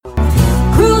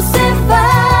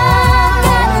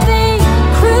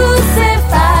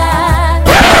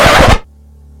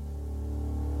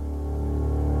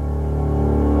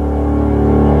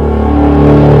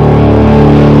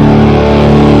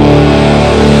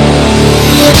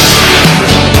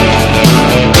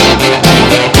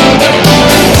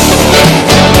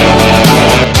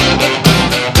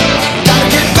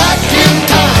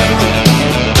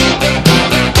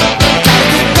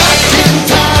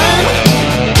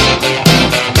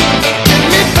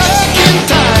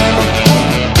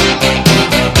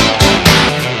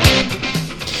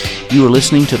You are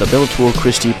listening to the Bellator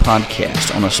Christi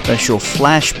podcast on a special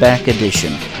Flashback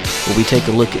edition, where we take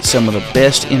a look at some of the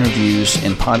best interviews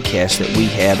and podcasts that we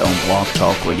had on Blog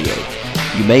Talk Radio.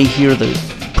 You may hear the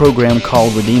program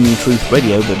called Redeeming Truth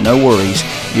Radio, but no worries,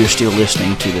 you're still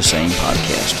listening to the same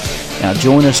podcast. Now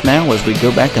join us now as we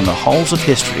go back in the halls of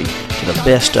history to the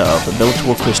best of the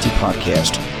Bellator Christi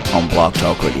podcast on Blog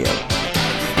Talk Radio.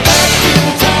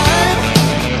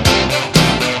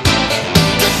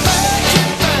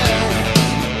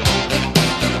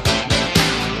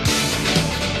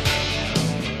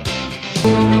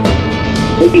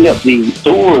 Picking up the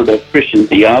sword of Christian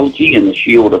theology and the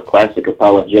shield of classic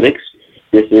apologetics,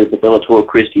 this is the Bellator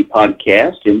Christi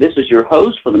podcast, and this is your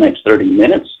host for the next 30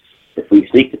 minutes. If we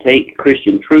seek to take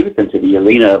Christian truth into the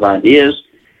arena of ideas,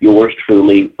 yours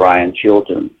truly, Brian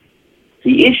Chilton.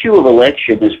 The issue of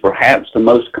election is perhaps the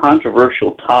most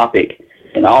controversial topic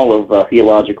in all of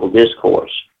theological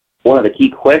discourse. One of the key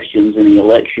questions in the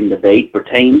election debate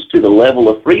pertains to the level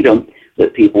of freedom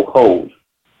that people hold.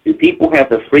 Do people have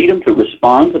the freedom to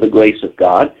respond to the grace of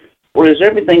God, or is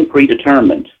everything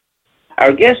predetermined?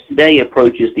 Our guest today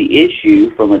approaches the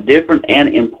issue from a different and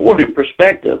important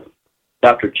perspective.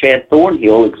 Dr. Chad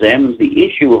Thornhill examines the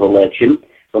issue of election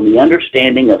from the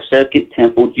understanding of Second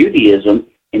Temple Judaism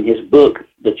in his book,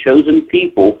 The Chosen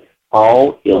People,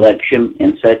 Paul, Election,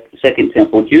 and Second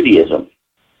Temple Judaism.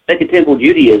 Second Temple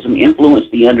Judaism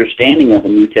influenced the understanding of the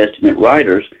New Testament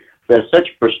writers, but such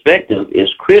perspective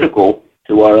is critical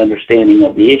to our understanding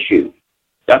of the issue.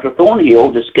 Dr.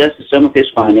 Thornhill discusses some of his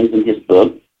findings in his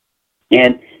book,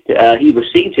 and he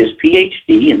received his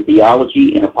Ph.D. in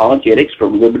Theology and Apologetics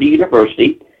from Liberty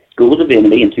University School of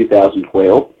Divinity in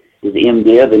 2012, his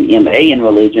MDiv and MA in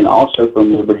Religion also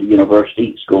from Liberty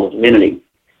University School of Divinity.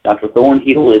 Dr.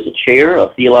 Thornhill is a chair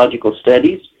of Theological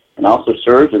Studies and also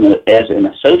serves as an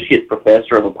Associate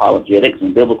Professor of Apologetics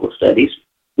and Biblical Studies,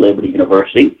 Liberty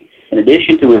University. In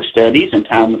addition to his studies and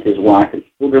time with his wife and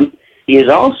children, he is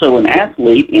also an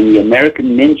athlete in the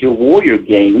American Ninja Warrior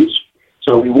Games.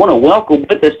 So we want to welcome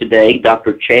with us today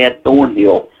Dr. Chad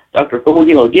Thornhill. Dr.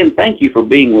 Thornhill, again, thank you for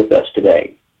being with us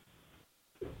today.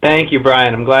 Thank you,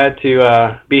 Brian. I'm glad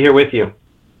to be here with you.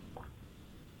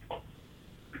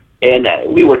 And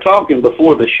we were talking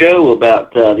before the show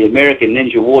about the American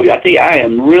Ninja Warrior. I tell you, I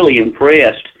am really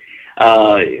impressed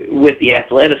with the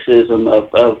athleticism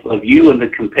of you and the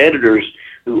competitors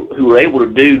who were able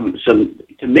to do some,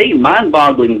 to me,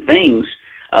 mind-boggling things,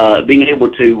 being able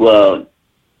to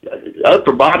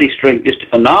upper body strength, just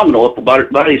phenomenal upper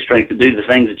body strength to do the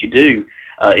things that you do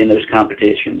in those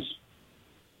competitions.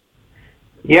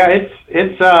 Yeah,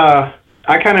 it's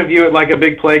I kind of view it like a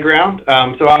big playground.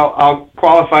 So I'll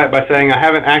qualify it by saying I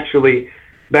haven't actually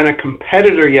been a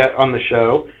competitor yet on the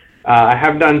show. I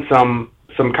have done some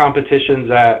competitions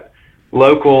at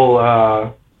local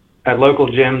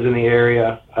gyms in the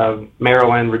area of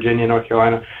Maryland, Virginia, North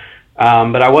Carolina.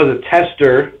 But I was a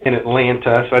tester in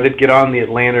Atlanta, so I did get on the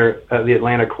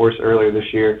Atlanta course earlier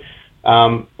this year.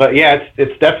 But yeah,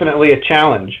 it's definitely a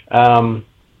challenge,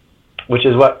 which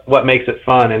is what makes it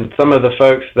fun. And some of the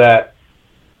folks that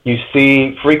you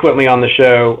see frequently on the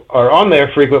show are on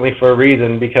there frequently for a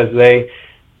reason, because they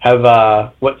have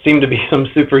what seem to be some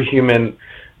superhuman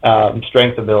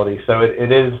strength ability. So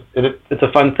it's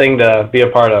a fun thing to be a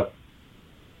part of.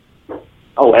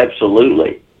 Oh,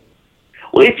 absolutely.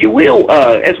 Well, if you will,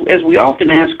 as we often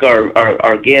ask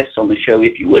our guests on the show,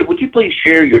 if you would you please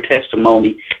share your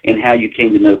testimony and how you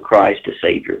came to know Christ as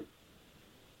Savior?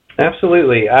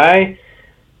 Absolutely. I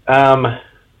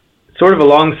sort of a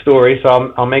long story,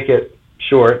 so I'll make it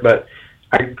short. But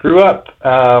I grew up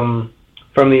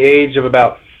from the age of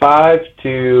about 5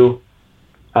 to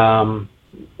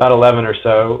about 11 or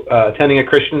so, attending a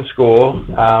Christian school.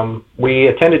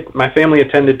 My family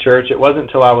attended church. It wasn't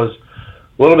until I was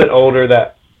a little bit older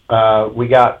that we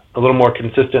got a little more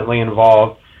consistently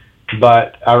involved.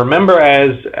 But I remember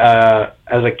as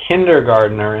a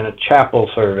kindergartner in a chapel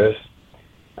service,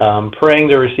 praying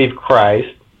to receive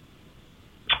Christ.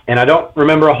 And I don't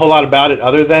remember a whole lot about it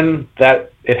other than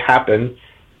that it happened.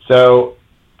 So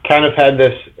kind of had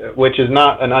this, which is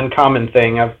not an uncommon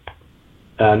thing. I've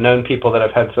known people that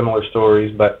have had similar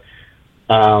stories, but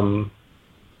kind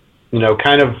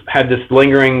of had this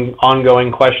lingering,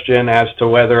 ongoing question as to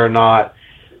whether or not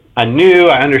I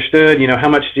understood, how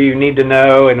much do you need to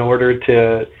know in order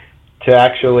to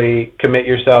actually commit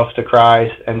yourself to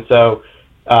Christ? And so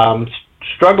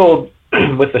struggled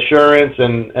with assurance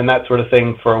and that sort of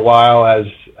thing for a while as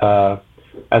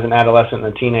an adolescent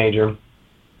and a teenager.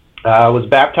 I was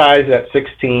baptized at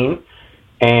 16,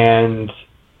 and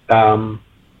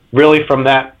really from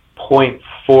that point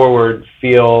forward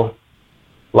feel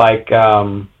had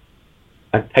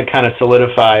kind of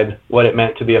solidified what it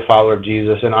meant to be a follower of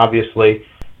Jesus. And obviously,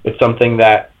 it's something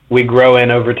that we grow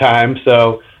in over time.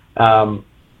 So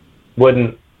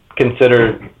wouldn't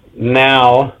consider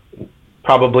now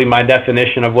probably my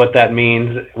definition of what that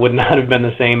means would not have been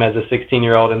the same as a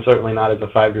 16-year-old and certainly not as a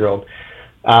 5-year-old.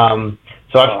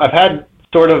 So I've had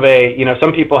sort of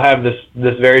some people have this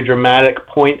very dramatic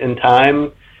point in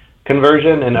time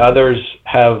conversion, and others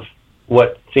have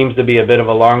what seems to be a bit of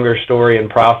a longer story and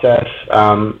process,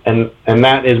 and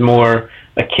that is more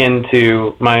akin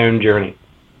to my own journey.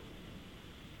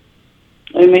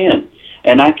 Amen.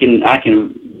 And I can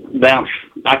vouch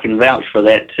for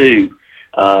that too.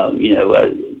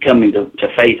 Coming to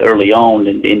faith early on,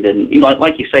 and then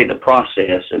like you say, the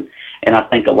process, and I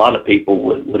think a lot of people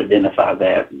would identify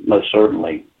that most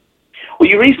certainly. Well,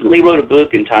 you recently wrote a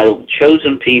book entitled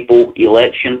 "Chosen People,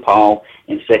 Election, Paul,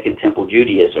 and Second Temple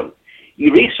Judaism."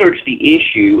 You researched the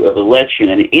issue of election,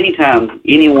 and anytime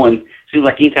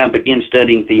begins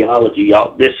studying theology,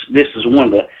 this is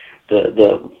one of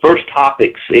the first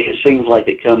topics. It seems like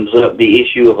it comes up, the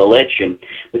issue of election.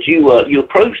 But you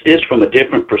approach this from a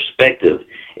different perspective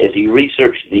as you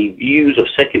research the views of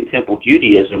Second Temple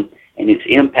Judaism and its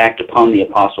impact upon the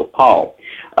Apostle Paul.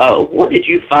 What did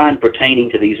you find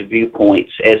pertaining to these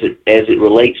viewpoints as it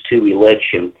relates to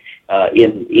election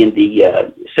in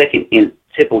the Second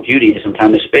Temple Judaism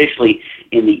time, especially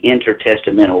in the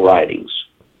intertestamental writings?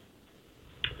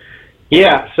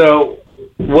 Yeah, so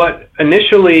what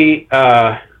initially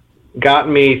got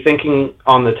me thinking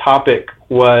on the topic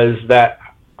was that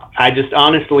I just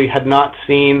honestly had not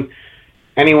seen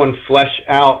anyone flesh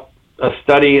out a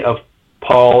study of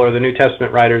Paul or the New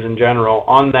Testament writers in general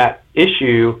on that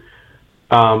issue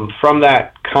from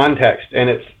that context. And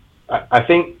it's, I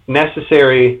think,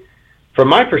 necessary from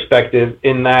my perspective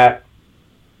in that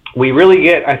we really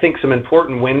get, I think, some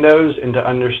important windows into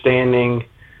understanding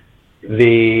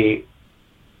the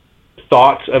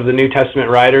thoughts of the New Testament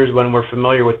writers when we're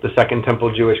familiar with the Second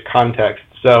Temple Jewish context.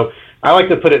 So I like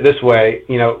to put it this way,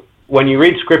 when you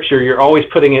read Scripture, you're always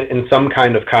putting it in some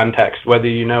kind of context, whether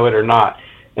you know it or not.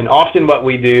 And often what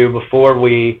we do before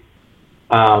we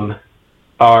know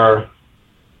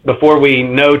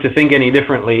to think any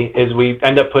differently is we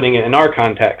end up putting it in our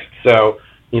context. So,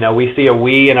 we see a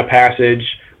we in a passage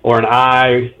or an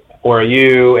I or a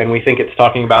you, and we think it's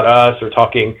talking about us or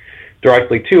talking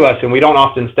directly to us, and we don't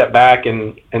often step back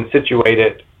and situate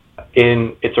it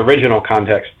in its original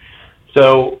context.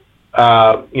 So,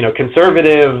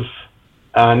 conservative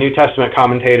New Testament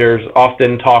commentators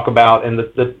often talk about, and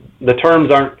the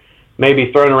terms aren't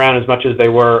maybe thrown around as much as they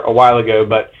were a while ago,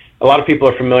 but a lot of people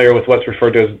are familiar with what's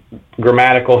referred to as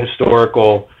grammatical,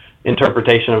 historical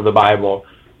interpretation of the Bible.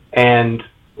 And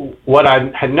what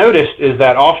I had noticed is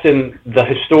that often the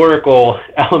historical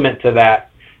element to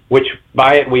that, which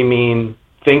by it we mean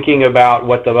thinking about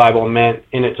what the Bible meant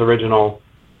in its original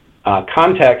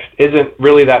context, isn't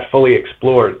really that fully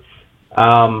explored.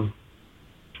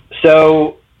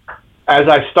 So as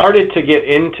I started to get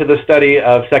into the study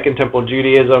of Second Temple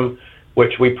Judaism,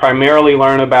 which we primarily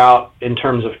learn about in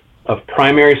terms of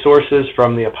primary sources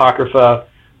from the Apocrypha,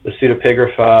 the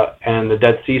Pseudepigrapha, and the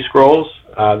Dead Sea Scrolls.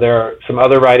 There are some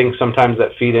other writings sometimes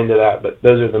that feed into that, but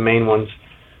those are the main ones.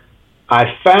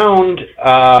 I found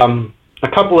a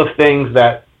couple of things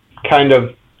that kind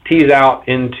of tease out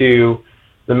into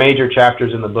the major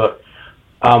chapters in the book.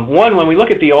 One, when we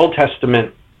look at the Old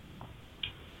Testament,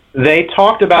 they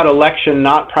talked about election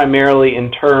not primarily in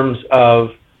terms of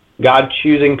God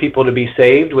choosing people to be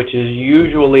saved, which is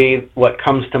usually what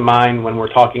comes to mind when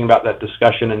we're talking about that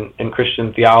discussion in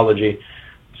Christian theology.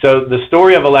 So the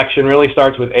story of election really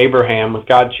starts with Abraham, with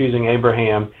God choosing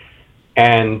Abraham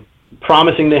and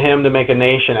promising to him to make a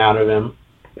nation out of him.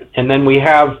 And then we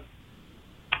have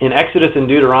in Exodus and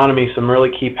Deuteronomy some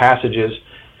really key passages.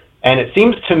 And it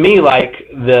seems to me like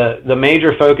the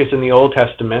major focus in the Old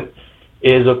Testament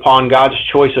is upon God's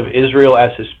choice of Israel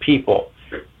as his people.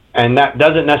 And that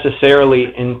doesn't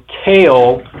necessarily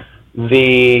entail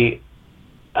the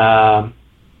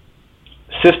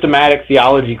systematic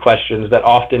theology questions that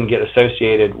often get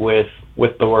associated with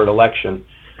the word election.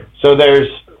 So there's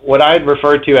what I'd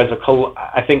refer to as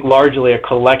I think largely a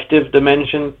collective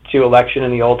dimension to election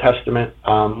in the Old Testament,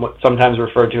 what's sometimes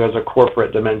referred to as a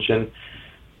corporate dimension.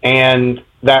 And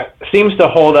that seems to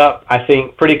hold up, I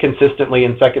think, pretty consistently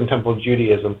in Second Temple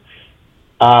Judaism.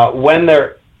 When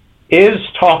there is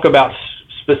talk about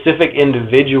specific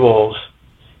individuals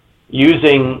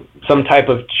using some type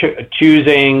of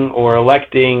choosing or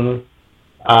electing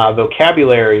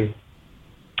vocabulary,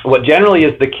 what generally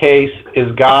is the case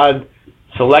is God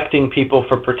selecting people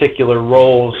for particular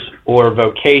roles or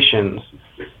vocations.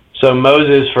 So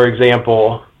Moses, for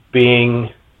example, being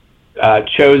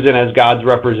chosen as God's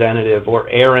representative, or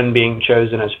Aaron being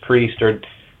chosen as priest, or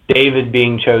David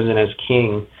being chosen as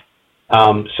king.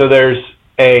 So there's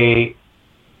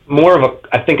more of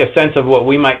a sense of what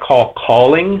we might call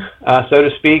calling, so to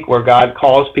speak, where God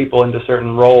calls people into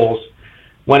certain roles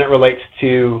when it relates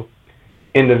to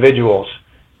individuals.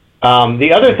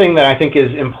 The other thing that I think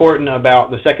is important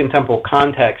about the Second Temple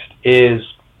context is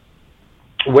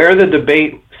where the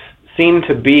debate seemed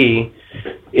to be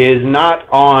is not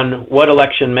on what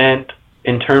election meant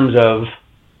in terms of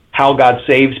how God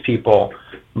saves people,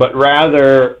 but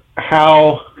rather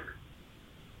how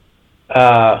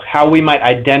we might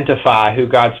identify who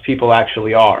God's people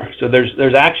actually are. So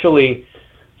there's actually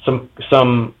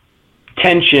some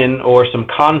tension or some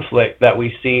conflict that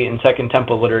we see in Second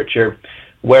Temple literature,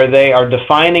 where they are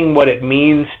defining what it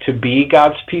means to be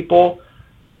God's people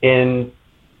in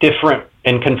different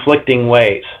and conflicting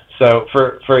ways. So,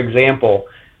 for example,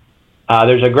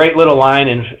 there's a great little line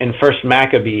in First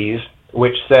Maccabees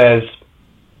which says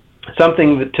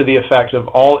something to the effect of,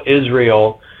 all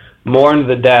Israel mourned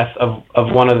the death of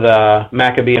one of the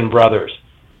Maccabean brothers.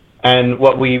 And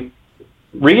what we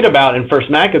read about in First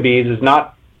Maccabees is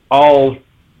not all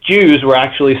Jews were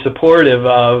actually supportive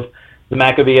of the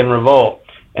Maccabean revolt.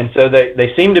 And so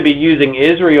they seem to be using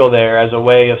Israel there as a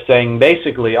way of saying,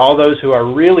 basically, all those who are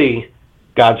really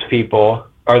God's people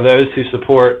are those who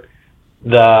support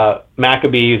the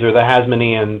Maccabees or the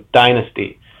Hasmonean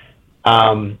dynasty.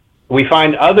 We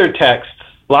find other texts,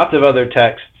 lots of other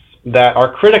texts, that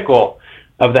are critical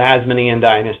of the Hasmonean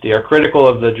dynasty, are critical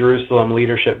of the Jerusalem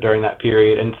leadership during that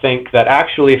period, and think that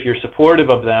actually if you're supportive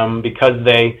of them because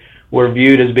they were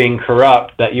viewed as being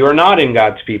corrupt, that you are not in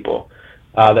God's people.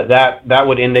 That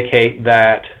would indicate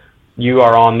that you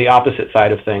are on the opposite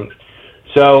side of things.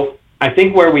 So I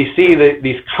think where we see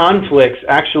these conflicts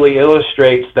actually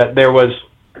illustrates that there was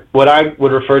what I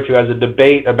would refer to as a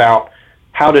debate about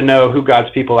how to know who God's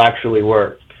people actually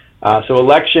were. So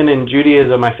election in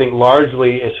Judaism, I think,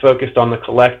 largely is focused on the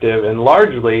collective, and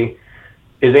largely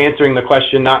is answering the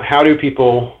question not how do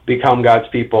people become God's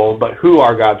people, but who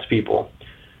are God's people.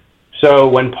 So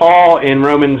when Paul in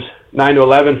Romans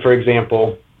 9-11, for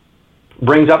example,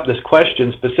 brings up this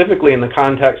question specifically in the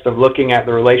context of looking at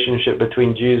the relationship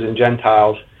between Jews and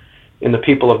Gentiles in the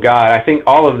people of God, I think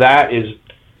all of that is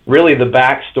really the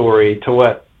backstory to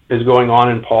what is going on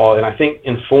in Paul, and I think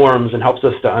informs and helps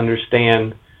us to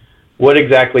understand what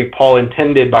exactly Paul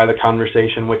intended by the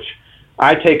conversation, which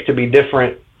I take to be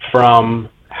different from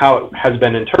how it has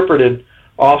been interpreted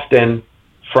often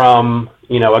from,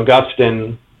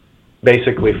 Augustine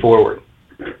basically forward.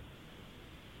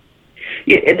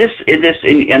 Yeah,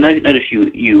 and I notice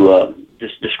you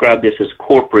just described this as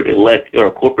corporate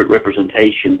corporate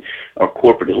representation or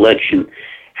corporate election.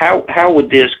 How would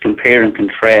this compare and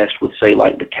contrast with, say,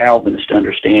 like the Calvinist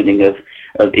understanding of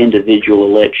individual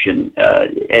election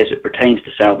as it pertains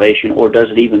to salvation, or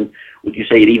would you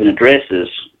say it even addresses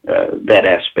that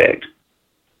aspect?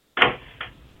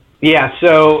 Yeah,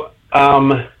 so,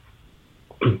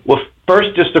 well,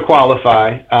 first, just to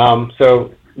qualify,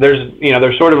 so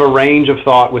there's sort of a range of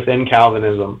thought within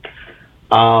Calvinism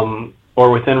or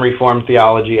within Reformed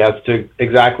theology as to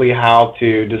exactly how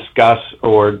to discuss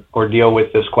or deal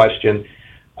with this question.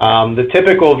 The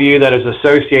typical view that is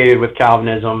associated with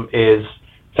Calvinism is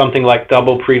something like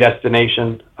double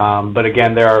predestination, but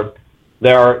again, there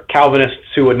are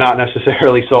Calvinists who would not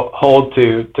necessarily hold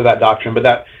to that doctrine, but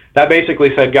that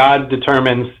basically said God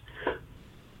determines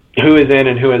who is in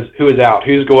and who is out,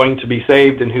 who's going to be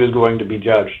saved and who is going to be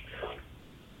judged.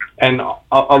 And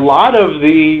a lot of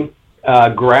the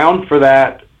ground for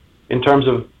that in terms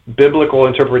of biblical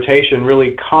interpretation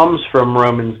really comes from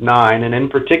Romans 9, and in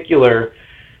particular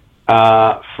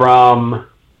from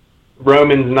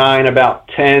Romans 9 about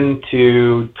 10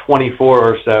 to 24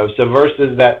 or so. So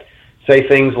verses that say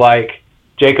things like,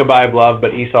 Jacob I've loved,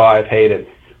 but Esau I've hated,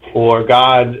 or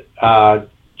God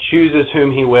chooses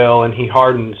whom he will and he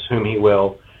hardens whom he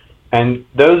will. And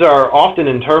those are often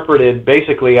interpreted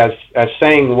basically as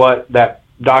saying what that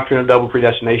doctrine of double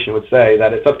predestination would say,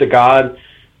 that it's up to God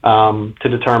to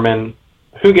determine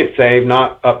who gets saved,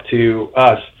 not up to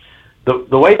us.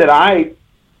 The way that I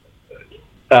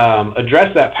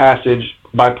address that passage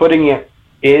by putting it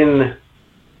in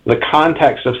the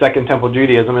context of Second Temple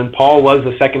Judaism, and Paul was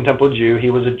a Second Temple Jew. He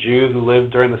was a Jew who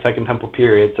lived during the Second Temple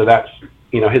period, so that's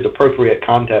his appropriate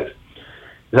context.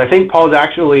 Is I think Paul's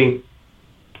actually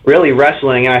really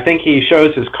wrestling, and I think he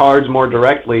shows his cards more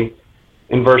directly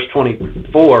in verse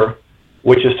 24,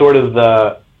 which is sort of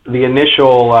the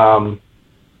initial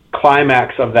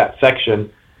climax of that section.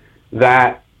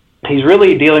 that he's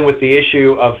really dealing with the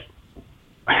issue of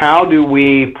how do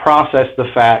we process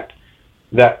the fact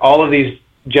that all of these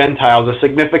Gentiles, a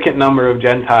significant number of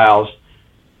Gentiles,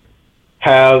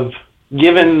 have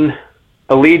given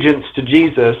allegiance to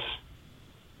Jesus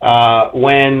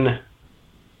when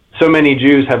so many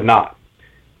Jews have not.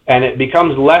 And it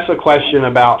becomes less a question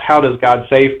about how does God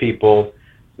save people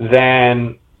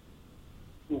than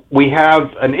we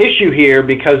have an issue here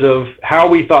because of how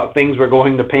we thought things were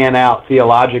going to pan out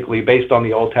theologically based on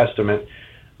the Old Testament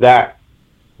that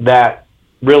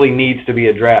really needs to be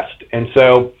addressed. And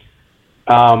so,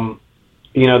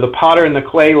 the potter and the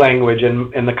clay language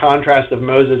and the contrast of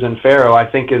Moses and Pharaoh, I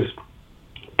think, is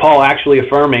Paul actually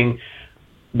affirming,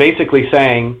 basically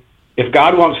saying, if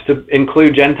God wants to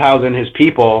include Gentiles in his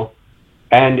people,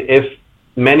 and if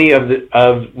many of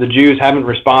the Jews haven't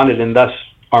responded and thus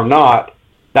are not,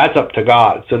 that's up to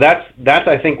God. So that's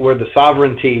I think where the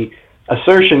sovereignty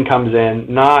assertion comes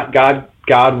in, not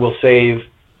God will save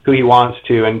who he wants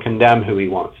to and condemn who he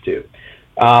wants to.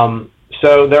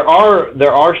 So there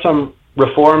are some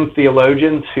Reformed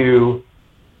theologians who,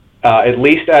 at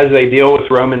least as they deal with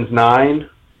Romans 9,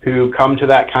 who come to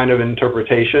that kind of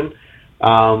interpretation.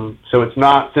 So it's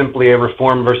not simply a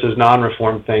Reformed versus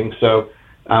non-Reformed thing. So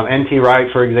N.T.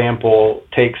 Wright, for example,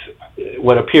 takes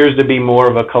what appears to be more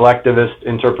of a collectivist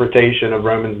interpretation of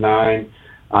Romans 9.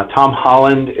 Tom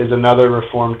Holland is another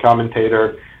Reformed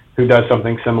commentator who does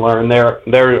something similar, and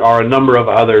there are a number of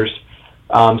others.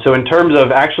 So in terms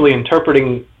of actually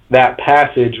interpreting that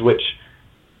passage, which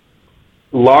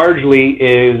largely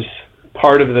is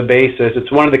part of the basis,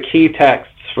 it's one of the key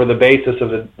texts for the basis of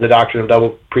the doctrine of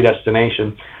double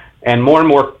predestination. And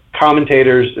more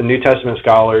commentators and New Testament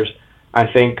scholars,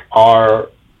 I think, are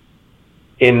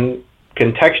in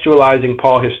contextualizing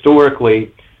Paul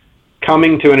historically,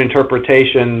 coming to an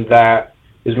interpretation that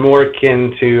is more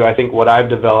akin to, I think, what I've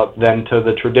developed than to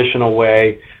the traditional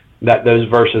way that those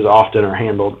verses often are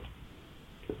handled.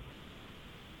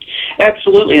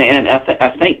 Absolutely, and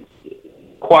I think,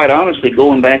 quite honestly,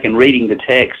 going back and reading the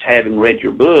text, having read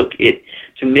your book,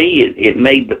 to me, it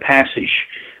made the passage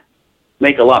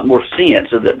make a lot more sense.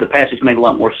 So the passage made a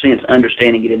lot more sense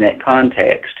understanding it in that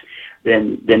context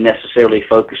than necessarily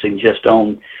focusing just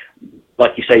on,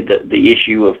 like you say, the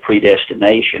issue of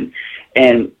predestination.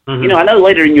 And, I know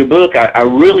later in your book, I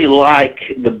really like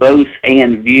the both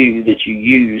and view that you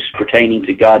use pertaining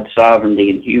to God's sovereignty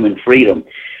and human freedom.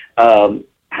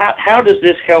 How does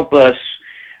this help us,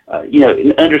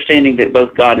 in understanding that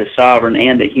both God is sovereign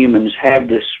and that humans have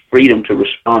this freedom to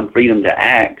respond, freedom to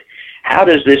act? How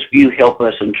does this view help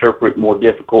us interpret more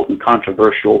difficult and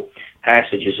controversial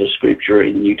passages of Scripture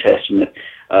in the New Testament,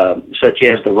 such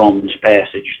as the Romans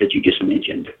passage that you just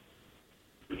mentioned?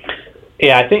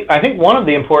 Yeah, I think one of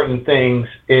the important things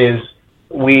is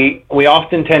we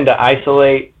often tend to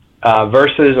isolate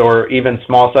verses or even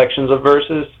small sections of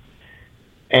verses.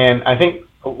 And I think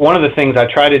one of the things I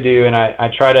try to do, and I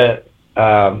try to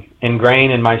ingrain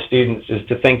in my students, is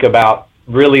to think about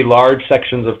really large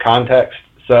sections of context.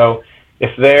 So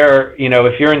if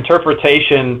your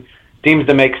interpretation seems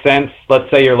to make sense, let's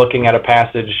say you're looking at a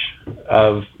passage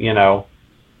of,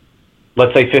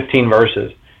 let's say 15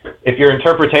 verses. If your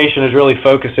interpretation is really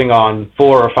focusing on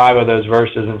 4 or 5 of those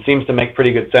verses and seems to make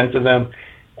pretty good sense of them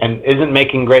and isn't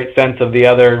making great sense of the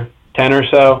other 10 or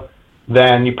so,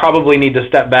 then you probably need to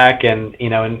step back and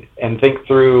think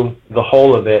through the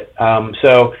whole of it.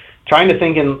 So trying to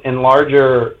think in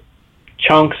larger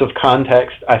chunks of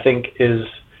context, I think, is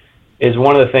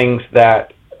one of the things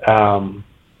that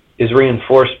is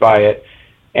reinforced by it.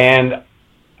 And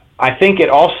I think it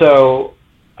also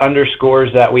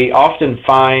underscores that we often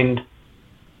find,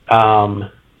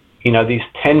 these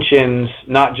tensions,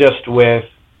 not just with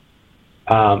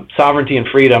sovereignty and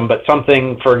freedom, but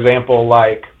something, for example,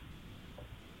 like,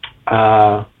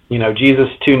 Jesus'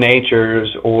 two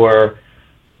natures or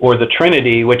the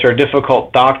Trinity, which are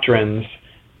difficult doctrines.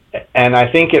 And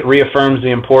I think it reaffirms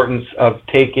the importance of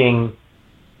taking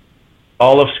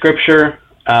all of Scripture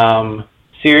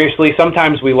seriously.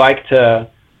 Sometimes we like to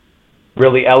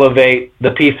really elevate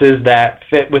the pieces that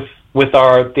fit with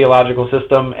our theological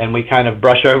system, and we kind of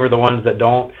brush over the ones that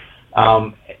don't.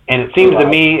 And it seems to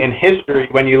me in history,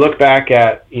 when you look back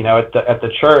at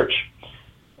the church,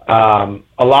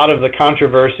 a lot of the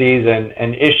controversies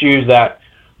and issues that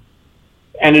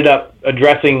ended up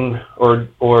addressing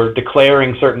or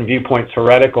declaring certain viewpoints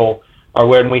heretical are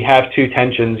when we have two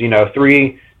tensions,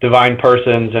 3 divine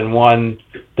persons and 1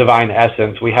 divine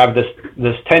essence. We have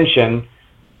this tension.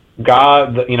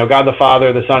 God the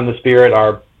Father, the Son, and the Spirit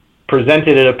are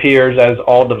presented, it appears, as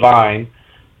all divine,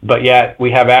 but yet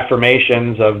we have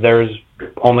affirmations of there's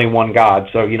only one God.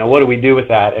 So, what do we do with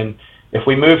that? And if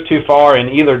we move too far in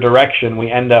either direction, we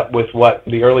end up with what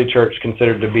the early church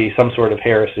considered to be some sort of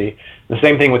heresy. The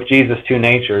same thing with Jesus' two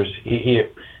natures.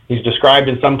 He's described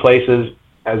in some places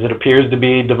as it appears to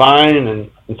be divine, and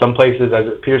in some places as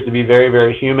it appears to be very,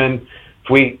 very human. If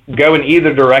we go in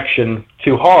either direction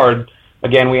too hard,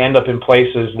 again, we end up in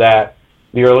places that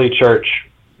the early church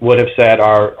would have said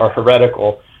are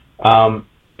heretical.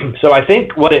 So I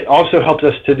think what it also helps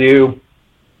us to do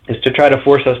is to try to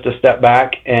force us to step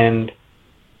back and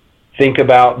think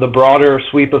about the broader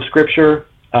sweep of Scripture,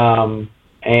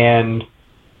 and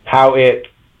how it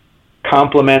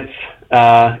complements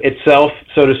itself,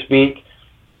 so to speak,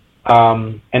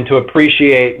 and to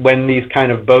appreciate when these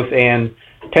kind of both and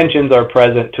tensions are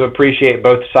present, to appreciate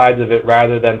both sides of it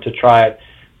rather than to try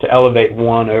to elevate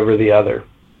one over the other.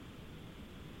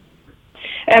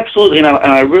 Absolutely, and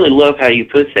I really love how you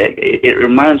put that. It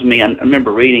reminds me, I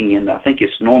remember reading in, I think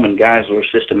it's Norman Geisler's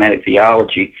Systematic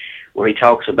Theology, where he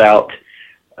talks about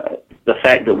the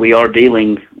fact that we are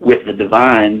dealing with the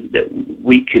divine, that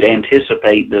we could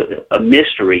anticipate a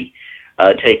mystery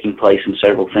taking place in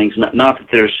several things. Not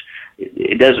that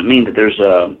it doesn't mean that there's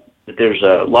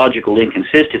a logical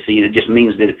inconsistency. It just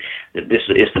means that this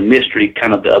is the mystery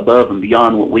kind of above and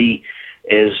beyond what we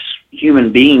as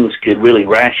human beings could really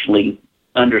rationally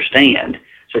understand,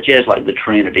 such as like the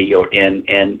Trinity,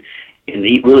 and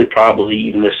really probably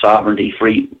even the sovereignty,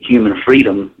 human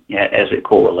freedom as it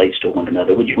correlates to one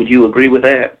another. Would you agree with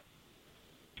that?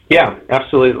 Yeah,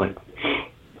 absolutely.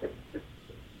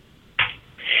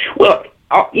 Well,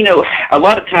 a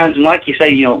lot of times, and like you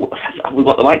say, we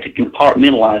like to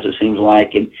compartmentalize, it seems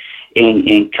like, and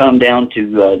come down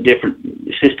to different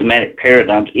systematic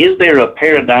paradigms. Is there a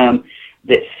paradigm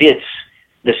that fits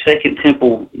the Second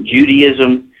Temple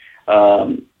Judaism, or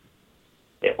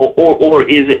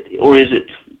is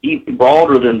it even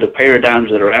broader than the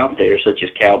paradigms that are out there, such as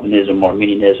Calvinism,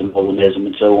 Arminianism, Molinism,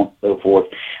 and so on and so forth?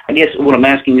 I guess what I'm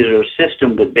asking is, there a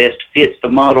system that best fits the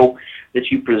model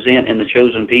that you present in the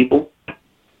Chosen People?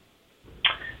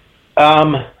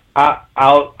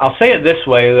 I'll say it this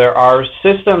way: there are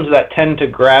systems that tend to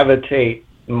gravitate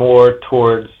more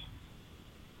towards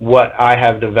what I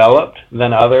have developed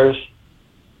than others.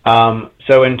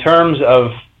 So in terms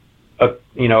of a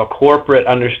corporate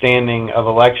understanding of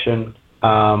election,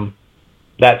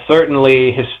 that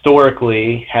certainly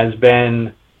historically has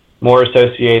been more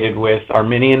associated with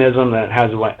Arminianism than it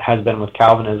has been with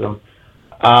Calvinism.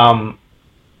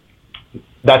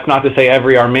 That's not to say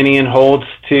every Arminian holds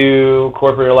to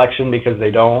corporate election, because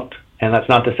they don't, and that's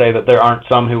not to say that there aren't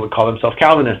some who would call themselves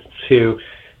Calvinists who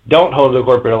don't hold to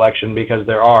corporate election, because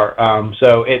there are.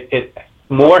 So it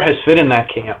more has fit in that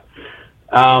camp.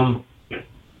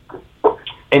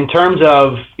 In terms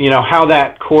of how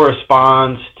that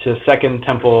corresponds to Second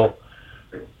Temple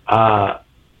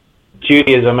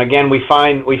Judaism, again, we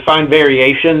find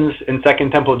variations in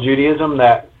Second Temple Judaism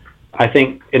that I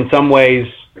think in some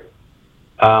ways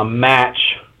match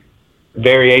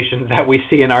variations that we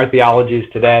see in our theologies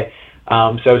today.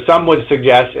 So some would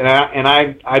suggest, and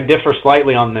I differ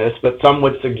slightly on this, but some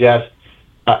would suggest,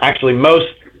 actually most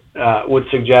would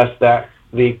suggest that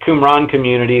the Qumran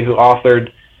community who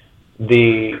authored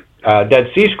the Dead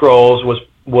Sea Scrolls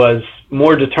was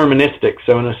more deterministic.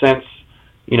 So in a sense,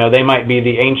 they might be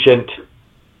the ancient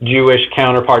Jewish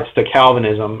counterparts to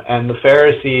Calvinism, and the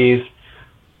Pharisees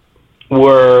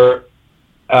were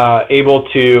able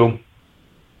to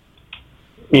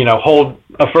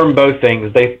affirm both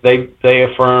things. They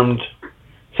affirmed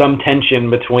some tension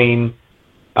between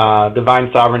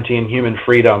divine sovereignty and human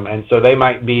freedom, and so they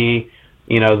might be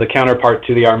the counterpart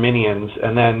to the Arminians.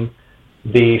 And then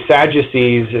the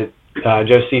Sadducees,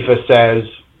 Josephus says,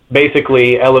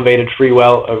 basically elevated free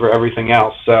will over everything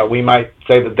else. So we might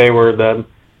say that they were the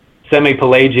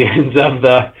semi-Pelagians of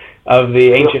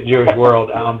the ancient Jewish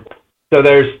world. So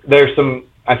there's some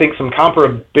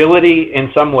comparability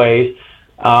in some ways,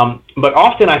 but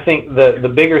often I think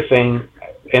the bigger thing,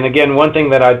 and again, one thing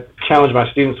that I challenge my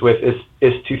students with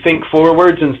is to think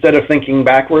forwards instead of thinking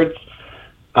backwards.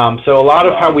 So a lot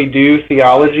of how we do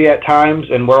theology at times,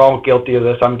 and we're all guilty of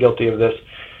this, I'm guilty of this,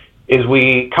 is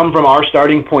we come from our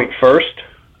starting point first.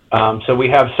 So we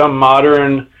have some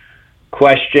modern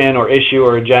question or issue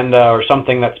or agenda or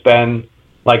something that's been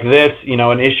like this,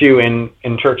 an issue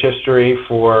in church history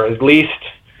for at least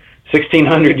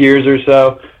 1,600 years or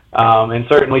so, and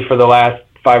certainly for the last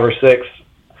 5 or 6.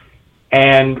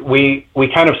 And we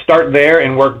kind of start there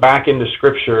and work back into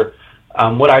Scripture.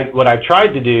 What I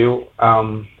tried to do,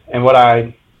 and what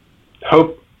I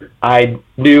hope I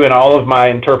do in all of my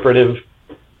interpretive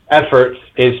efforts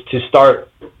is to start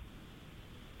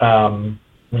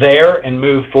there and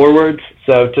move forwards.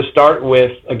 So to start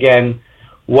with, again,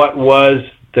 what was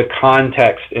the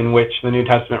context in which the New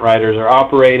Testament writers are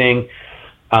operating?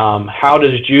 How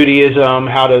does Judaism,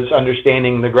 how does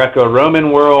understanding the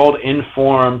Greco-Roman world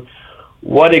inform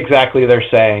what exactly they're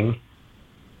saying?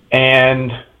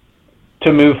 And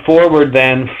to move forward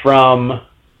then from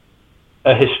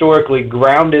a historically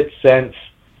grounded sense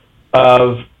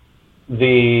of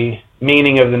the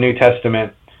meaning of the New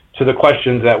Testament to the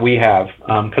questions that we have.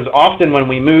 Because often when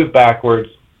we move backwards,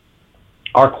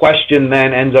 our question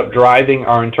then ends up driving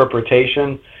our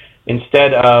interpretation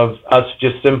instead of us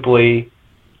just simply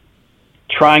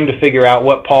trying to figure out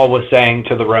what Paul was saying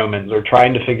to the Romans or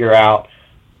trying to figure out,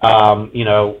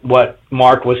 what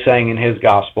Mark was saying in his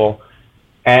gospel.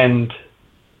 And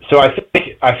so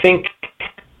I think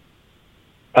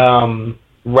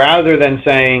rather than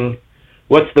saying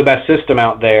what's the best system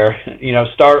out there,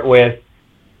 start with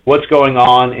what's going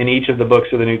on in each of the books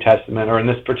of the New Testament, or in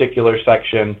this particular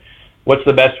section, what's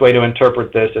the best way to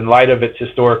interpret this in light of its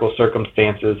historical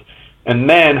circumstances, and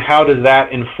then how does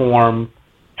that inform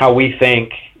how we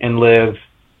think and live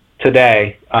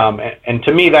today? And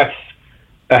to me, that's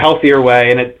a healthier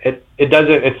way, and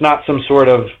it's not some sort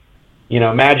of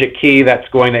magic key that's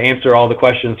going to answer all the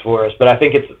questions for us. But I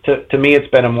think to me, it's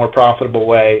been a more profitable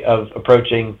way of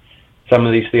approaching some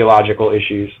of these theological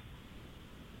issues.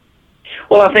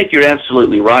 Well, I think you're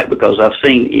absolutely right, because I've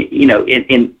seen,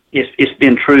 it's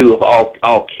been true of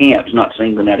all camps, not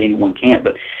singling out any one camp,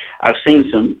 but I've seen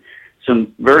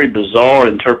some very bizarre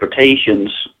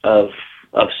interpretations of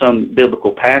some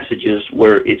biblical passages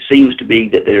where it seems to be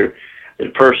that the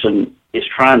person is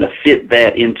trying to fit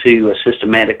that into a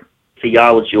systematic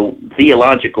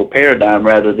theological paradigm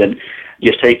rather than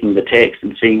just taking the text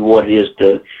and seeing what it is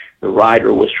the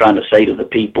writer was trying to say to the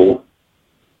people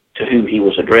to whom he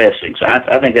was addressing. So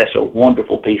I think that's a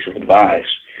wonderful piece of advice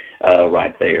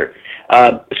right there.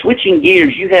 Switching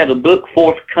gears, you have a book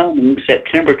forthcoming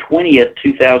September 20th,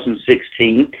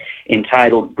 2016,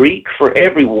 entitled Greek for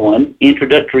Everyone,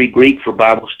 Introductory Greek for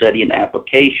Bible Study and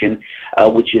Application,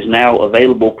 which is now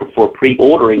available for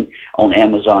pre-ordering on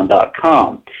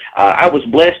Amazon.com. I was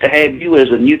blessed to have you as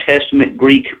a New Testament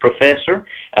Greek professor.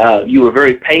 You were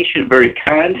very patient, very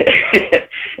kind,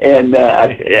 and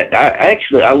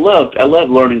I love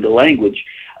learning the language.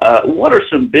 What are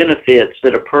some benefits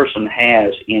that a person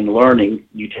has in learning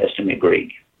New Testament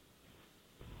Greek?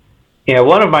 Yeah,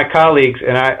 one of my colleagues,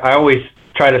 and I always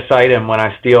try to cite him when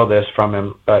I steal this from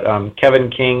him, but Kevin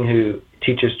King, who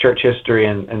teaches church history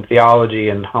and theology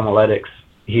and homiletics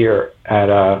here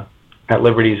at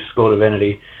Liberty's School of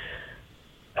Divinity,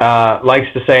 likes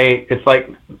to say it's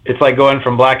like going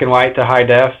from black and white to high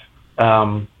def.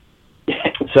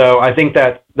 So I think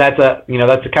that's a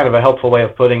kind of a helpful way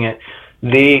of putting it.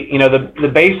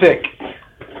 The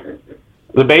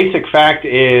basic fact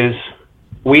is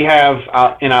we have,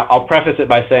 and I'll preface it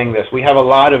by saying this, we have a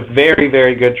lot of very,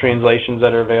 very good translations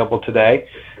that are available today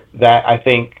that I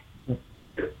think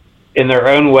in their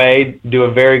own way do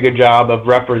a very good job of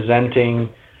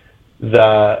representing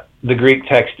the Greek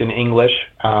text in English.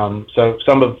 So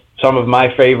some of my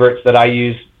favorites that I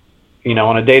use,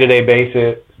 on a day-to-day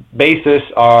basis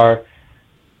are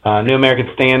New American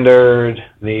Standard,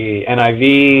 the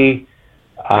NIV,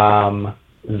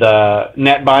 the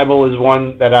Net Bible is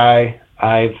one that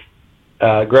I've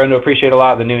grown to appreciate a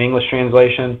lot, the New English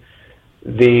Translation.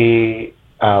 The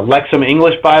Lexham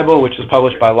English Bible, which is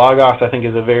published by Logos, I think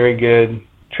is a very good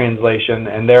translation,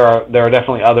 and there are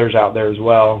definitely others out there as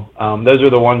well. Those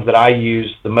are the ones that I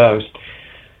use the most.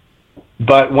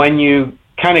 But when you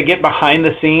kind of get behind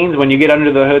the scenes, when you get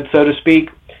under the hood, so to speak,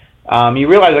 you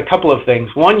realize a couple of things.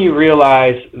 One, you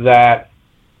realize that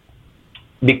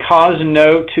because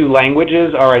no two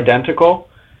languages are identical,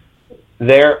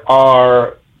 there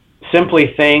are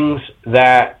simply things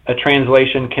that a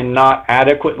translation cannot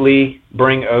adequately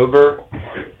bring over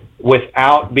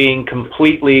without being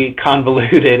completely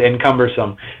convoluted and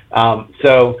cumbersome.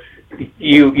 So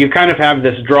you kind of have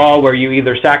this draw where you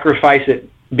either sacrifice it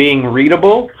being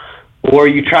readable, or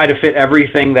you try to fit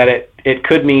everything that it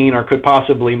could mean or could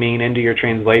possibly mean into your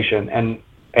translation.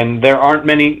 And there aren't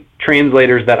many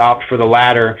translators that opt for the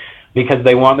latter because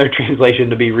they want their translation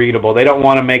to be readable. They don't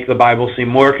want to make the Bible seem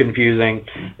more confusing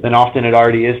than often it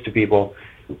already is to people.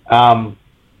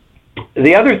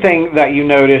 The other thing that you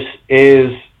notice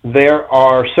is there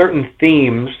are certain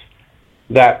themes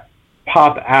that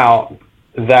pop out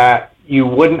that you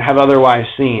wouldn't have otherwise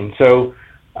seen. So,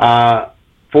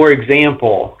 for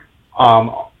example,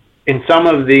 in some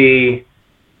of the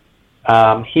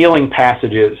healing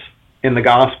passages in the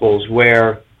Gospels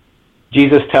where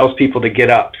Jesus tells people to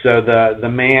get up. So the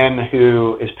man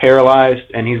who is paralyzed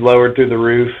and he's lowered through the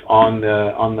roof on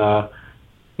the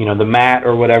the mat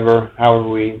or whatever, however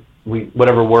we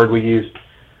whatever word we use.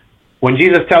 When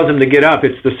Jesus tells him to get up,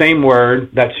 it's the same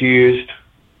word that's used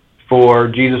for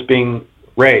Jesus being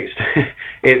raised.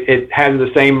 It has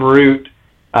the same root,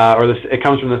 it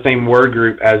comes from the same word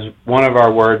group as one of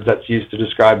our words that's used to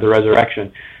describe the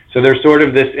resurrection. So there's sort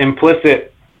of this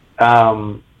implicit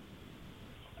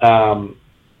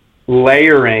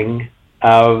layering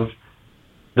of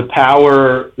the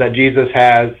power that Jesus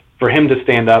has for him to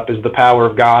stand up is the power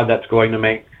of God that's going to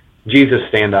make Jesus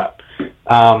stand up.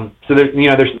 So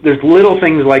there's little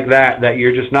things like that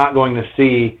you're just not going to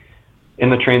see in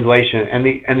the translation.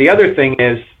 And the other thing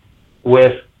is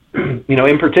with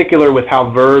in particular with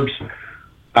how verbs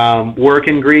work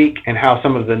in Greek and how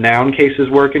some of the noun cases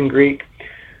work in Greek,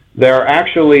 there are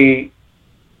actually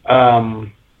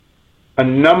a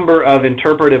number of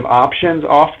interpretive options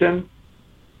often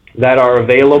that are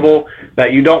available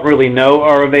that you don't really know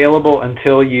are available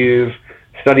until you've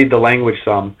studied the language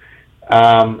some.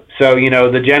 So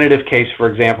the genitive case, for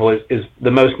example, is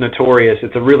the most notorious.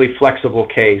 It's a really flexible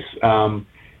case.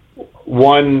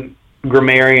 One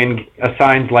grammarian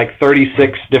assigns like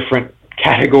 36 different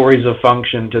categories of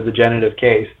function to the genitive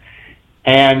case.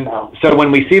 And so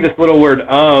when we see this little word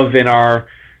of in our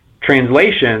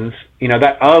translations,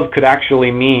 that of could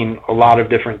actually mean a lot of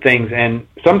different things. And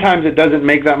sometimes it doesn't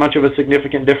make that much of a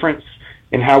significant difference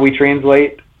in how we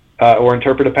translate or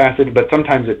interpret a passage, but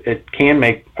sometimes it can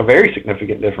make a very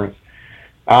significant difference.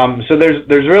 So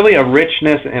there's really a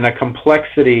richness and a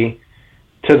complexity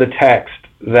to the text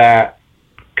that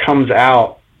comes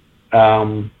out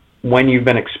when you've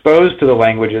been exposed to the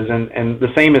languages, and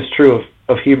the same is true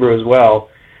of Hebrew as well,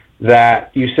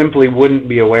 that you simply wouldn't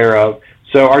be aware of.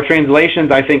 So our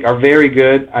translations, I think, are very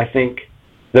good. I think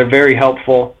they're very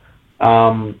helpful.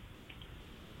 But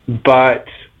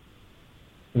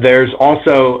there's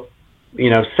also,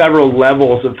 several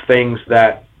levels of things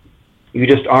that you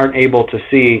just aren't able to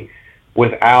see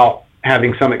without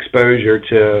having some exposure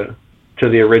to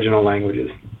the original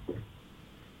languages.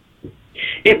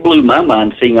 It blew my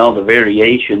mind seeing all the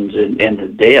variations and the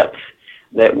depth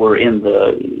that were in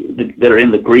that are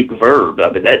in the Greek verb.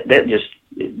 I mean, that just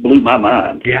blew my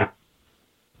mind.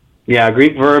 Yeah,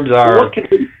 Greek verbs are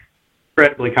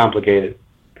incredibly complicated.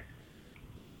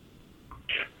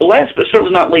 Well, last but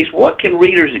certainly not least, what can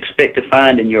readers expect to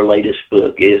find in your latest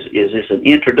book? Is this an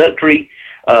introductory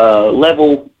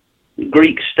level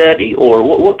Greek study, or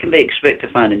what can they expect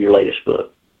to find in your latest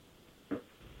book?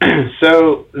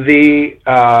 So the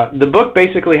book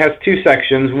basically has two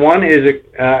sections. One is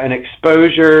an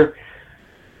exposure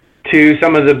to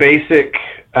some of the basic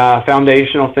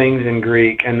foundational things in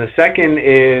Greek, and the second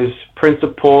is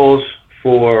principles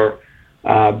for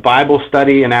Bible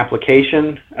study and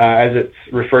application, as it's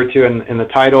referred to in the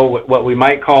title, what we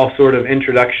might call sort of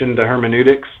introduction to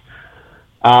hermeneutics.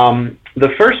 The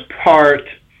first part,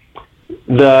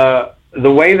 the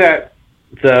way that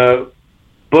the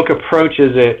book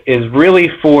approaches it is really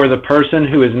for the person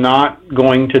who is not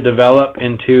going to develop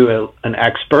into an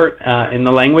expert in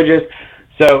the languages.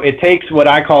 So it takes what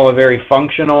I call a very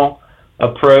functional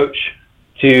approach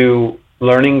to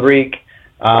learning Greek.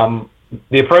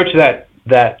 The approach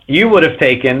that you would have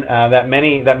taken, that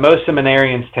most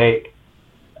seminarians take,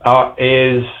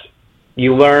 is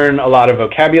you learn a lot of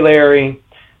vocabulary,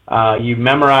 you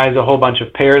memorize a whole bunch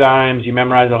of paradigms, you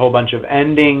memorize a whole bunch of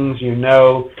endings, you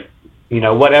know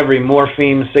what every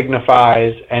morpheme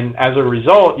signifies, and as a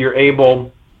result, you're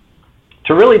able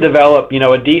to really develop,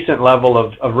 a decent level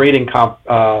of reading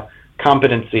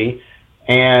competency,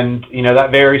 and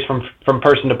that varies from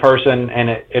person to person, and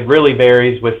it really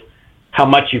varies with how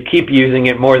much you keep using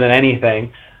it more than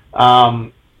anything.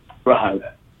 Right.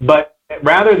 But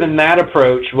rather than that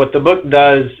approach, what the book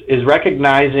does is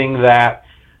recognizing that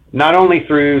not only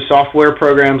through software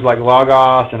programs like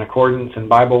Logos and Accordance and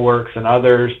BibleWorks and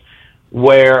others,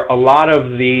 where a lot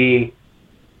of the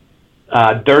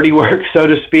dirty work, so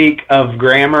to speak, of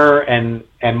grammar and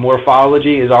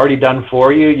morphology is already done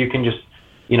for you. You can just,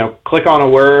 click on a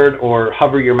word or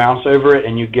hover your mouse over it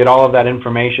and you get all of that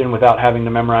information without having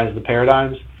to memorize the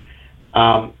paradigms.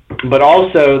 But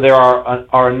also there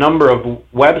are a number of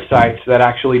websites that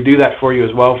actually do that for you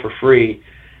as well for free.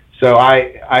 So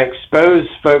I expose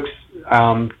folks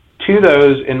to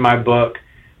those in my book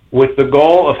with the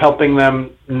goal of helping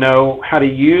them know how to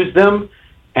use them,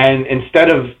 and instead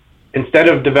of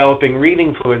developing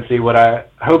reading fluency, what I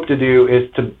hope to do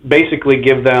is to basically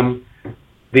give them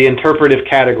the interpretive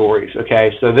categories.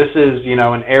 Okay, so this is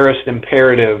an aorist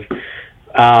imperative,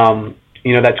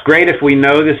 That's great if we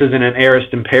know this isn't an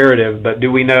aorist imperative, but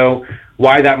do we know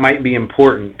why that might be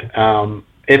important,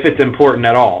 if it's important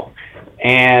at all?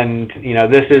 And,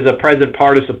 this is a present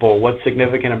participle. What's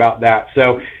significant about that?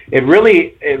 So it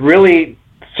really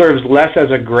serves less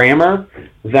as a grammar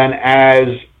than as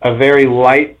a very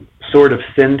light sort of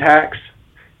syntax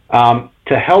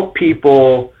to help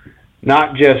people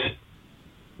not just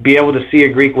be able to see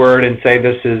a Greek word and say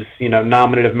this is,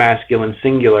 nominative, masculine,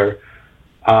 singular,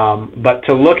 but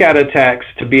to look at a text,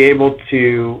 to be able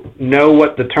to know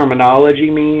what the terminology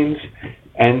means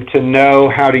and to know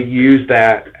how to use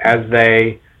that as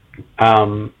they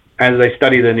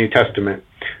study the New Testament.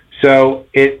 So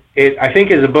it I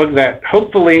think is a book that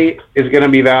hopefully is going to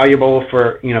be valuable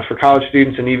for college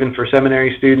students and even for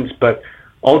seminary students, but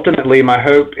ultimately my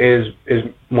hope is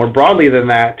more broadly than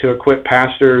that, to equip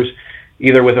pastors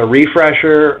either with a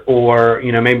refresher or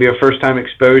maybe a first-time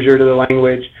exposure to the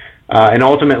language, and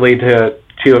ultimately to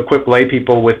equip lay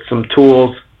people with some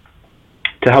tools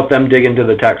to help them dig into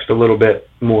the text a little bit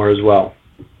more as well.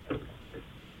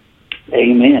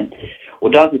 Amen.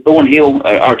 Well, Dr. Thornhill,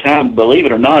 our time, believe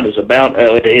it or not, is about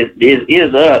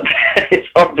is up. It's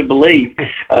hard to believe.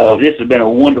 This has been a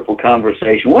wonderful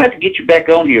conversation. We'll have to get you back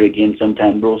on here again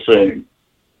sometime real soon.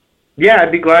 Yeah,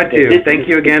 I'd be glad to. Thank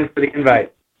you again for the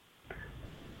invite.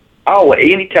 Oh,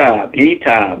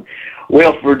 anytime.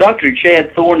 Well, for Dr.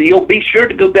 Chad Thornhill, be sure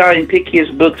to go by and pick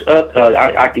his books up.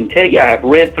 I can tell you, I have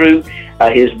read through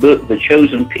his book, The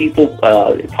Chosen People,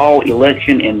 Paul,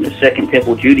 Election, and the Second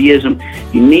Temple Judaism.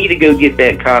 You need to go get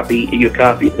your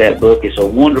copy of that book. It's a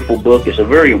wonderful book. It's a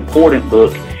very important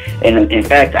book. And in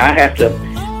fact, I have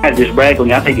this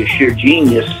bragging. I think it's sheer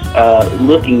genius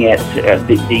looking at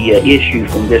the issue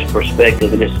from this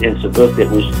perspective. And it's a book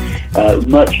that was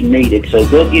much needed. So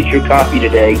go get your copy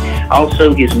today.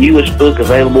 Also, his newest book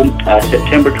available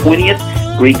September 20th,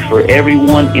 Greek for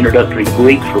Everyone, Introductory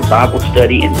Greek for Bible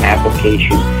Study and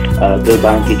Application. Go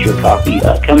by and get your copy.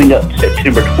 Coming up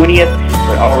September 20th,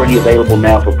 they're already available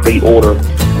now for pre-order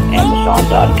on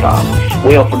Amazon.com.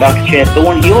 Well, for Dr. Chad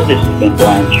Thornhill, this has been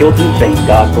Brian Chilton saying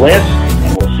God bless,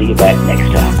 and we'll see you back next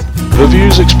time. The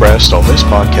views expressed on this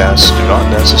podcast do not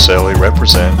necessarily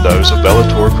represent those of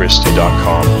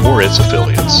BellatorChristi.com or its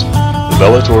affiliates. The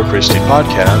Bellator Christi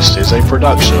podcast is a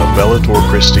production of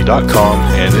BellatorChristi.com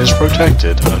and is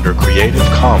protected under Creative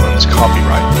Commons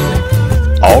copyright.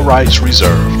 All rights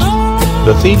reserved.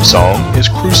 The theme song is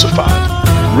Crucified,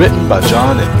 written by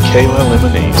John and Kayla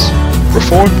Lemonese,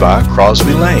 performed by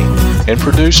Crosby Lane, and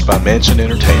produced by Mansion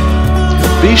Entertainment.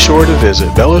 Be sure to visit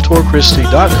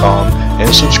BellatorChristi.com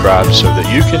and subscribe so that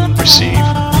you can receive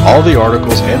all the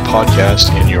articles and podcasts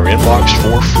in your inbox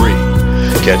for free.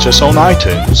 Catch us on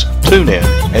iTunes, TuneIn,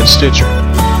 and Stitcher.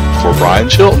 For Brian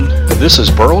Chilton, this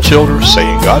is Burl Childers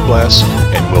saying God bless,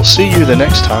 and we'll see you the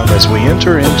next time as we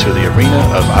enter into the arena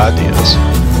of ideas.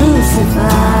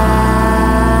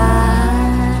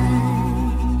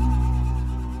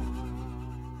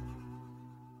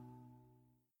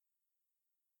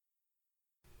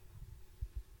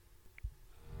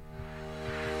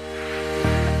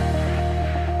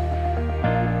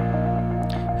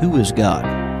 Who is God?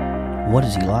 What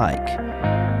is He like?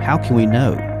 How can we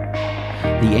know?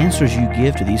 The answers you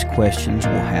give to these questions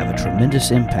will have a tremendous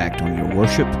impact on your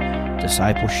worship,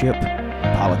 discipleship,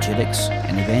 apologetics,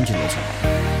 and evangelism.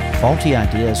 Faulty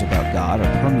ideas about God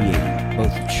are permeating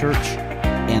both the church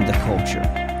and the culture.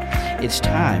 It's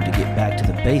time to get back to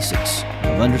the basics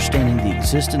of understanding the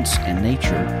existence and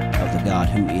nature of the God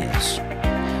who is.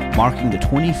 Marking the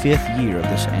 25th year of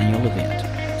this annual event,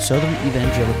 Southern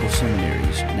Evangelical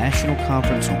Seminary's National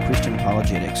Conference on Christian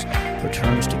Apologetics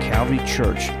returns to Calvary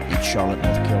Church in Charlotte,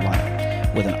 North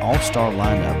Carolina, with an all-star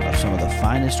lineup of some of the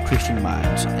finest Christian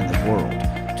minds in the world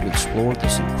to explore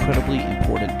this incredibly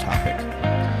important topic.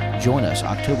 Join us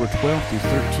October 12th through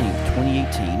 13th,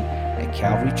 2018 at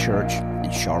Calvary Church in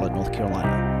Charlotte, North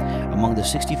Carolina. Among the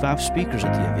 65 speakers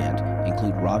at the event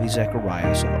include Ravi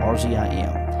Zacharias of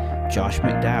RZIM, Josh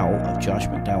McDowell of Josh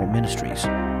McDowell Ministries,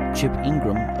 Chip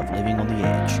Ingram of Living on the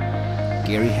Edge,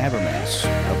 Gary Habermas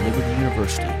of Liberty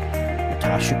University,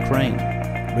 Natasha Crane,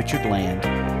 Richard Land,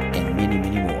 and many,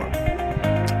 many more.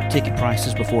 Ticket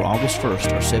prices before August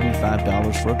 1st are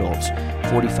 $75 for adults,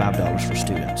 $45 for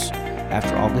students.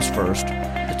 After August 1st,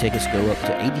 the tickets go up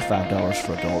to $85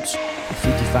 for adults and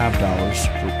 $55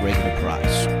 for regular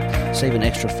price. Save an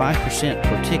extra 5%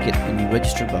 per ticket when you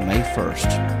register by May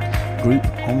 1st. Group,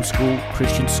 homeschool,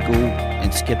 Christian school,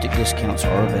 and skeptic discounts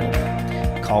are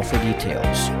available. Call for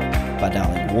details by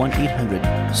dialing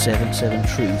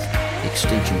 1-800-77-TRUTH,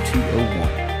 extension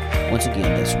 201. Once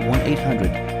again, that's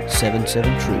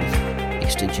 1-800-77-TRUTH,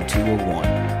 extension 201.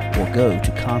 or go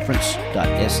to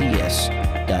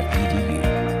conference.ses.edu.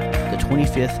 The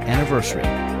 25th anniversary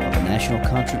of the National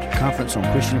Conference on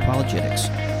Christian Apologetics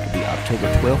will be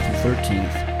October 12th and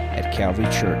 13th at Calvary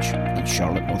Church in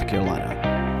Charlotte, North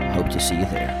Carolina. I hope to see you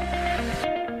there.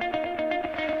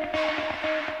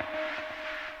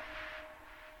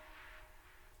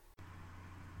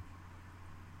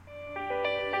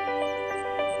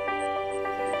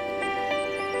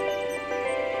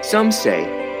 Some say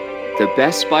the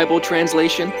best Bible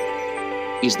translation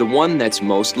is the one that's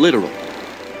most literal,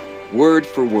 word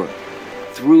for word,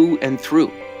 through and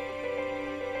through.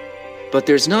 But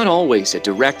there's not always a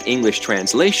direct English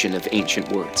translation of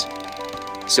ancient words.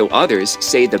 So others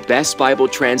say the best Bible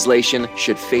translation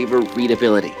should favor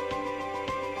readability,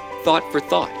 thought for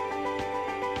thought,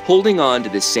 holding on to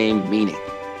the same meaning.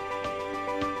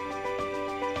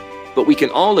 But we can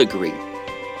all agree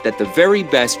that the very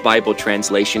best Bible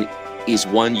translation is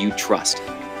one you trust,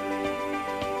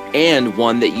 and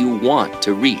one that you want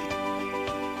to read,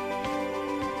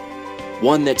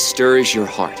 one that stirs your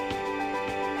heart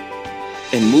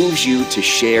and moves you to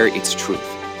share its truth.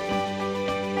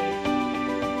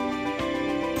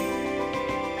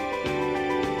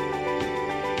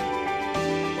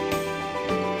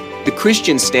 The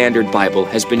Christian Standard Bible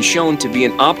has been shown to be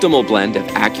an optimal blend of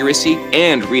accuracy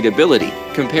and readability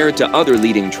compared to other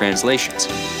leading translations.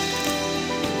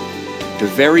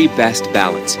 The very best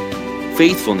balance,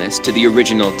 faithfulness to the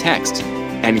original text,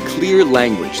 and clear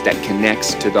language that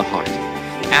connects to the heart.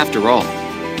 After all,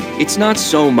 it's not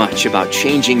so much about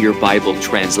changing your Bible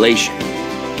translation,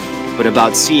 but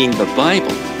about seeing the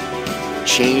Bible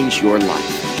change your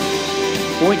life.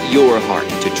 Point your heart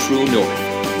to true north,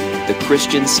 the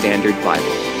Christian Standard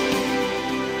Bible.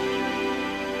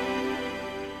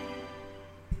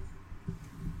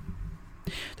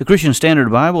 The Christian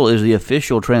Standard Bible is the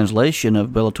official translation of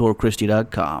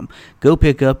BellatorChristi.com. Go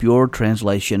pick up your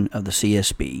translation of the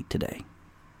CSB today.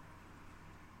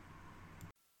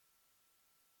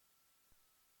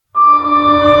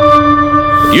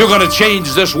 You're going to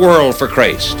change this world for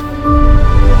Christ.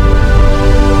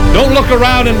 Don't look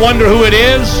around and wonder who it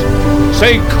is.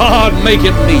 Say, God, make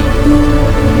it me.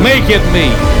 Make it me.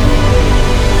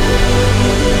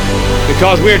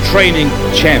 Because we're training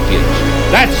champions.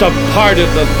 That's a part of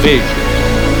the vision.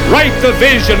 Write the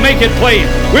vision, make it plain.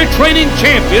 We're training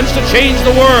champions to change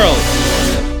the world.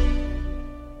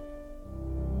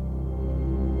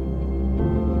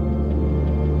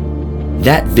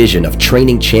 That vision of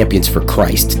training champions for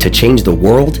Christ to change the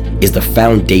world is the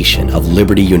foundation of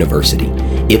Liberty University.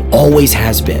 It always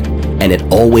has been, and it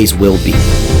always will be.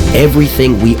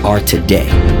 Everything we are today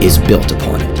is built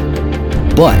upon it.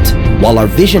 But while our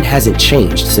vision hasn't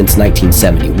changed since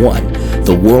 1971,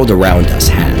 the world around us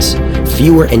has.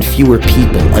 Fewer and fewer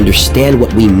people understand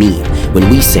what we mean when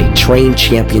we say train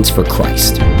champions for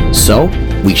Christ. So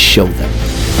we show them.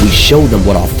 We show them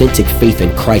what authentic faith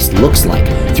in Christ looks like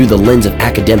through the lens of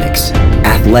academics,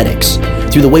 athletics,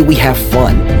 through the way we have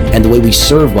fun, and the way we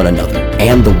serve one another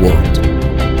and the world.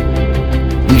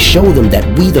 We show them that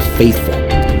we the faithful,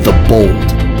 the bold,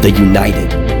 the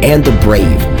united, and the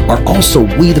brave are also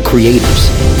we the creators,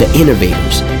 the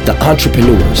innovators, the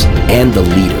entrepreneurs, and the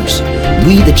leaders.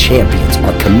 We the champions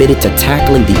are committed to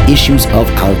tackling the issues of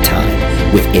our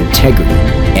time with integrity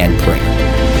and prayer.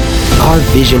 Our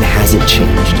vision hasn't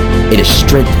changed. It has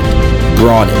strengthened,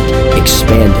 broadened,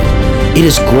 expanded. It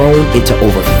has grown into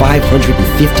over 550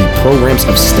 programs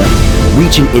of study,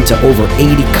 reaching into over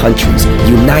 80 countries,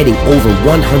 uniting over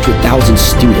 100,000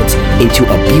 students into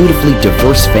a beautifully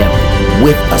diverse family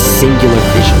with a singular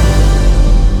vision.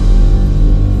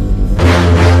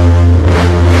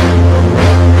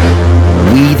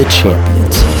 We the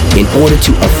champions, in order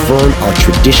to affirm our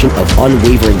tradition of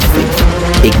unwavering faith,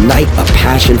 ignite a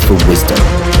passion for wisdom,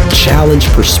 challenge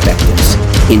perspectives,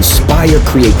 inspire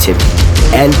creativity,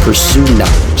 and pursue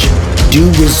knowledge, do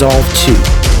resolve to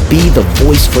be the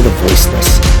voice for the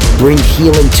voiceless, bring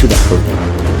healing to the hurting,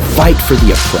 fight for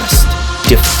the oppressed,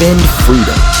 defend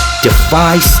freedom,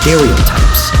 defy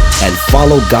stereotypes, and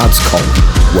follow God's calling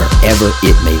wherever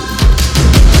it may lead.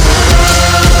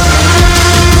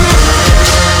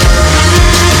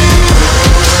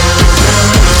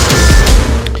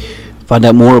 Find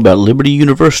out more about Liberty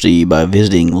University by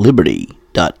visiting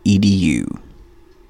liberty.edu.